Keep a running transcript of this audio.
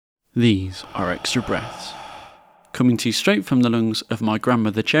These are extra breaths, coming to you straight from the lungs of my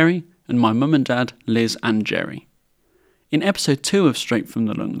grandmother Cherry and my mum and dad Liz and Jerry. In episode 2 of Straight from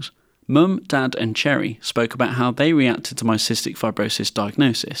the Lungs, Mum, Dad and Cherry spoke about how they reacted to my cystic fibrosis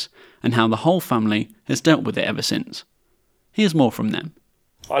diagnosis and how the whole family has dealt with it ever since. Here's more from them.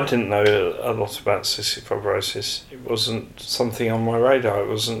 I didn't know a lot about cystic fibrosis. It wasn't something on my radar. It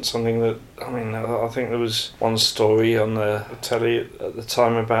wasn't something that, I think there was one story on the telly at the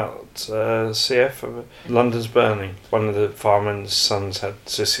time about CF, London's Burning. One of the firemen's sons had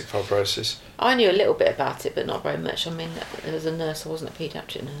cystic fibrosis. I knew a little bit about it, but not very much. There was a nurse, I wasn't a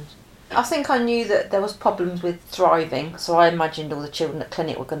paediatric nurse. I think I knew that there was problems with thriving, so I imagined all the children at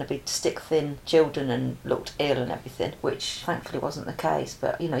clinic were going to be stick-thin children and looked ill and everything, which thankfully wasn't the case.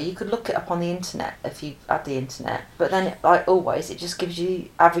 But, you could look it up on the internet if you had the internet. But then, like always, it just gives you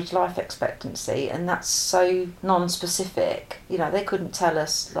average life expectancy, and that's so non-specific. They couldn't tell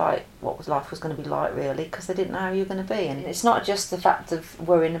us, what life was going to be like, really, because they didn't know how you were going to be. And it's not just the fact of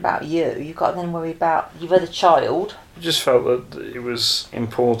worrying about you. You've got to then worry about your other child. I just felt that it was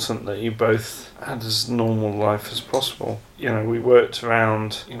important that you both had as normal life as possible. We worked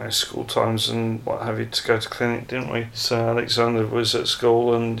around, school times and what have you to go to clinic, didn't we? So Alexander was at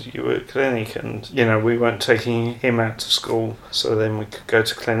school and you were at clinic, and, we weren't taking him out to school, so then we could go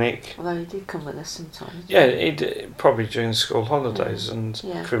to clinic. Although he did come with us sometimes. Yeah, he did, probably during school holidays, and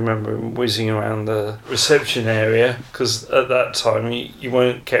I can remember him whizzing around the reception area, because at that time you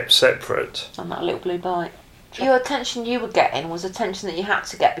weren't kept separate. On that little blue bike. Your attention you were getting was attention that you had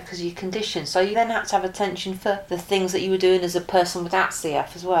to get because of your condition. So you then had to have attention for the things that you were doing as a person without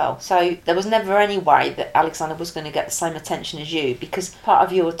CF as well. So there was never any way that Alexander was going to get the same attention as you, because part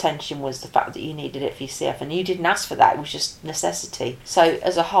of your attention was the fact that you needed it for your CF, and you didn't ask for that. It was just necessity. So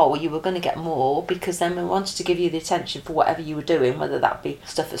as a whole, you were going to get more because then we wanted to give you the attention for whatever you were doing, whether that be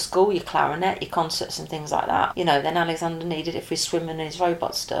stuff at school, your clarinet, your concerts and things like that. Then Alexander needed it for his swimming and his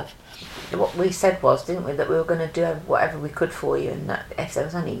robot stuff. What we said was, didn't we, that we were going to do whatever we could for you, and that if there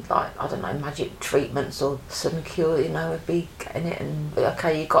was any, magic treatments or sudden cure, we'd be getting it, and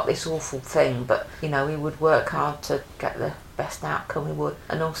okay, you got this awful thing, but, we would work hard to get the best outcome we would,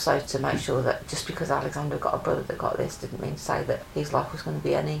 and also to make sure that just because Alexander got a brother that got this didn't mean to say that his life was going to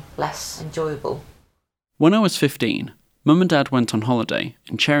be any less enjoyable. When I was 15, Mum and Dad went on holiday,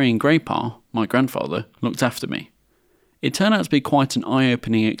 and Cherry and Graypa, my grandfather, looked after me. It turned out to be quite an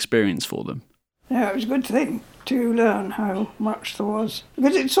eye-opening experience for them. Yeah, it was a good thing to learn how much there was,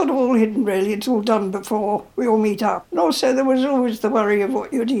 because it's sort of all hidden, really. It's all done before we all meet up. And also there was always the worry of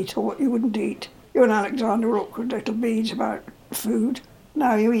what you'd eat or what you wouldn't eat. You and Alexander were awkward little beads about food.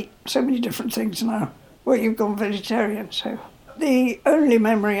 Now you eat so many different things now. Well, you've gone vegetarian, so. The only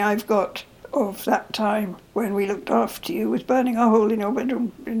memory I've got of that time when we looked after you was burning a hole in your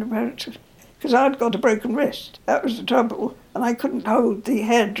bedroom in the parents', because I'd got a broken wrist. That was the trouble. And I couldn't hold the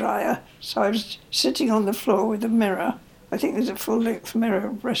hairdryer, so I was sitting on the floor with a mirror. I think there's a full-length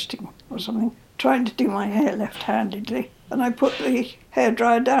mirror resting or something, trying to do my hair left-handedly. And I put the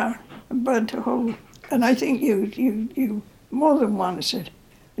hairdryer down and burnt a hole. And I think you more than one said,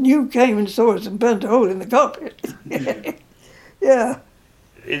 and you came and saw us and burnt a hole in the carpet. Yeah.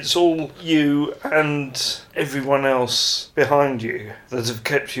 It's all you and everyone else behind you that have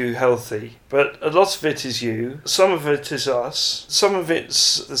kept you healthy. But a lot of it is you, some of it is us, some of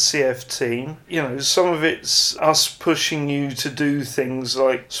it's the CF team, some of it's us pushing you to do things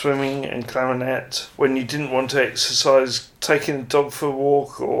like swimming and clarinet when you didn't want to exercise, taking a dog for a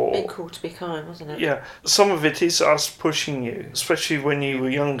walk or... Being cool to be kind, wasn't it? Yeah, some of it is us pushing you, especially when you were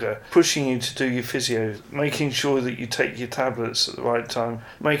younger, pushing you to do your physio, making sure that you take your tablets at the right time,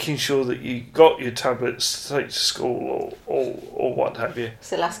 making sure that you got your tablets to take to school or what have you.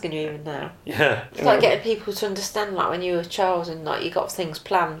 Still asking you even now. Yeah. It's like getting people to understand, when you were a child and you got things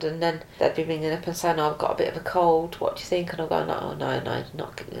planned, and then they'd be ringing up and saying, I've got a bit of a cold, what do you think? And I'm going, oh no,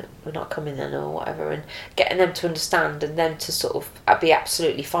 we're not coming then or whatever, and getting them to understand and then to sort of be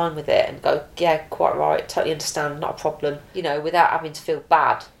absolutely fine with it and go, yeah, quite right, totally understand, not a problem, without having to feel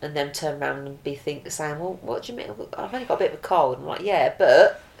bad, and then turn around and be saying, well, what do you mean? I've only got a bit of a cold. I'm like, yeah,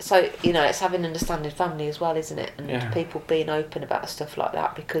 but... So, it's having an understanding family as well, isn't it? And people being open about stuff like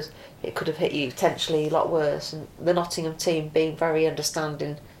that, because it could have hit you potentially a lot worse. And the Nottingham team being very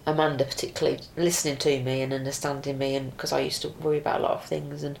understanding, Amanda particularly, listening to me and understanding me, and because I used to worry about a lot of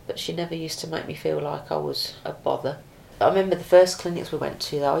things, but she never used to make me feel like I was a bother. I remember the first clinics we went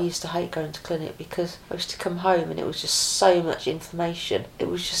to, though, I used to hate going to clinic because I used to come home and it was just so much information. It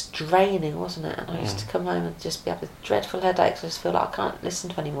was just draining, wasn't it? And I used to come home and just be having dreadful headaches. I just feel like I can't listen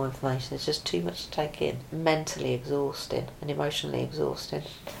to any more information. There's just too much to take in. Mentally exhausting and emotionally exhausting.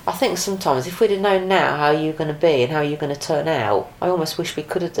 I think sometimes if we'd have known now how you're going to be and how you're going to turn out, I almost wish we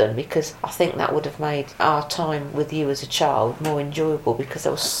could have done, because I think that would have made our time with you as a child more enjoyable, because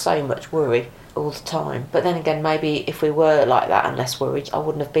there was so much worry all the time. But then again, maybe if we were like that and less worried, I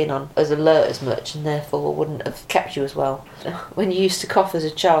wouldn't have been on as alert as much, and therefore wouldn't have kept you as well. When you used to cough as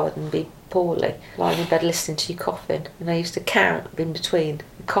a child and be poorly, lying in bed listening to you coughing, and I used to count in between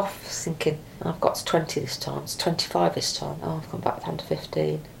the coughs, thinking, I've got to 20 this time, it's 25 this time, I've gone back down to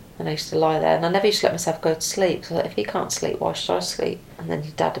 15. And I used to lie there, and I never used to let myself go to sleep. So if he can't sleep, why should I sleep? And then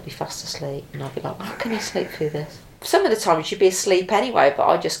your dad would be fast asleep, and I'd be like, how can you sleep through this? Some of the time you should be asleep anyway, but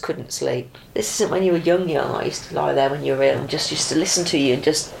I just couldn't sleep. This isn't when you were young. I used to lie there when you were ill and just used to listen to you and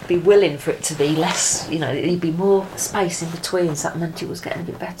just be willing for it to be less, there'd be more space in between, so that meant it was getting a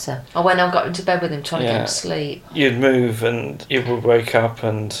bit better. Or when I got into bed with him trying to get him to sleep. You'd move and you would wake up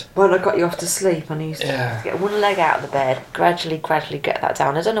and... When I got you off to sleep, and I used to get one leg out of the bed, gradually get that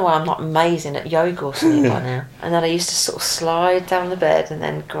down. I don't know why I'm not amazing at yoga or something by now. And then I used to sort of slide down the bed and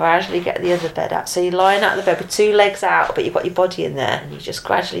then gradually get the other bed out. So you're lying out of the bed with two legs out, but you've got your body in there, and you just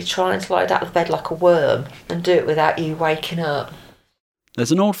gradually try and slide out of bed like a worm and do it without you waking up.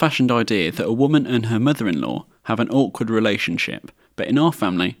 There's an old-fashioned idea that a woman and her mother-in-law have an awkward relationship, but in our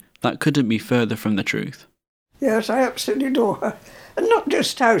family, that couldn't be further from the truth. Yes, I absolutely adore her. And not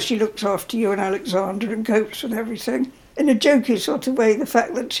just how she looks after you and Alexander and copes with everything. In a jokey sort of way, the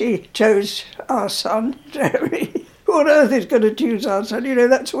fact that she chose our son, Jeremy. Who on earth is going to choose our son?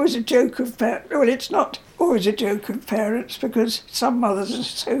 That's always a joke of parents. Well, it's not always a joke of parents, because some mothers are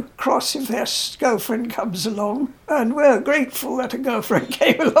so cross if their girlfriend comes along. And we're grateful that a girlfriend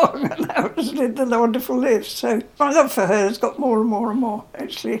came along and that was the wonderful list. So my love for her has got more and more and more,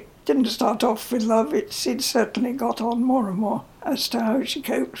 actually. Didn't start off with love, it certainly got on more and more as to how she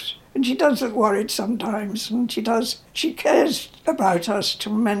copes. And she does look worried sometimes, and she cares about us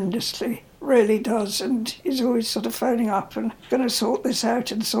tremendously, really does, and is always sort of phoning up and going to sort this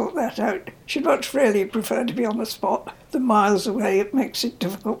out and sort that out. She'd much really prefer to be on the spot than miles away. It makes it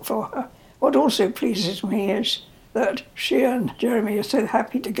difficult for her. What also pleases me is that she and Jeremy are so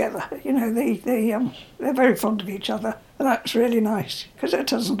happy together. They're very fond of each other, and that's really nice, because that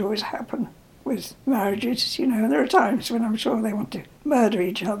doesn't always happen with marriages, and there are times when I'm sure they want to murder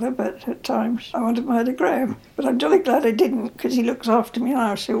each other, but at times I want to murder Graham. But I'm jolly glad I didn't, because he looks after me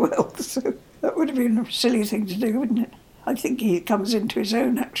now so well, so that would have been a silly thing to do, wouldn't it? I think he comes into his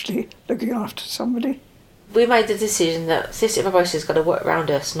own, actually, looking after somebody. We made the decision that cystic fibrosis has got to work around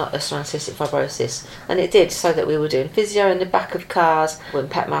us, not us around cystic fibrosis. And it did, so that we were doing physio in the back of cars. When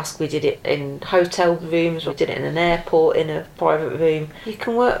Pet Mask, we did it in hotel rooms, we did it in an airport, in a private room. You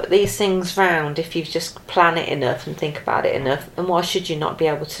can work these things round if you just plan it enough and think about it enough. And why should you not be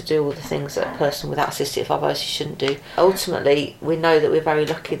able to do all the things that a person without cystic fibrosis shouldn't do? Ultimately, we know that we're very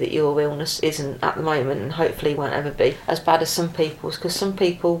lucky that your illness isn't at the moment, and hopefully won't ever be, as bad as some people's, because some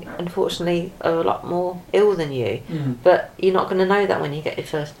people, unfortunately, are a lot more ill than you, but you're not going to know that when you get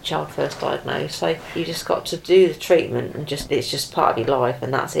your child first diagnosed. So you just got to do the treatment, and it's just part of your life,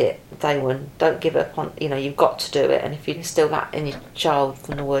 and that's it. Day one, don't give up on, you've got to do it. And if you instill that in your child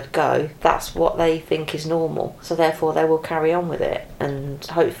from the word go, that's what they think is normal, so therefore they will carry on with it, and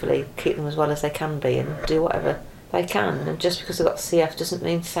hopefully keep them as well as they can be and do whatever they can. And just because they've got CF doesn't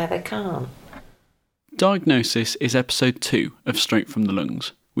mean to say they can't. Diagnosis is episode 2 of Straight from the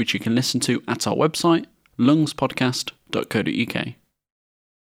Lungs, which you can listen to at our website, lungspodcast.co.uk.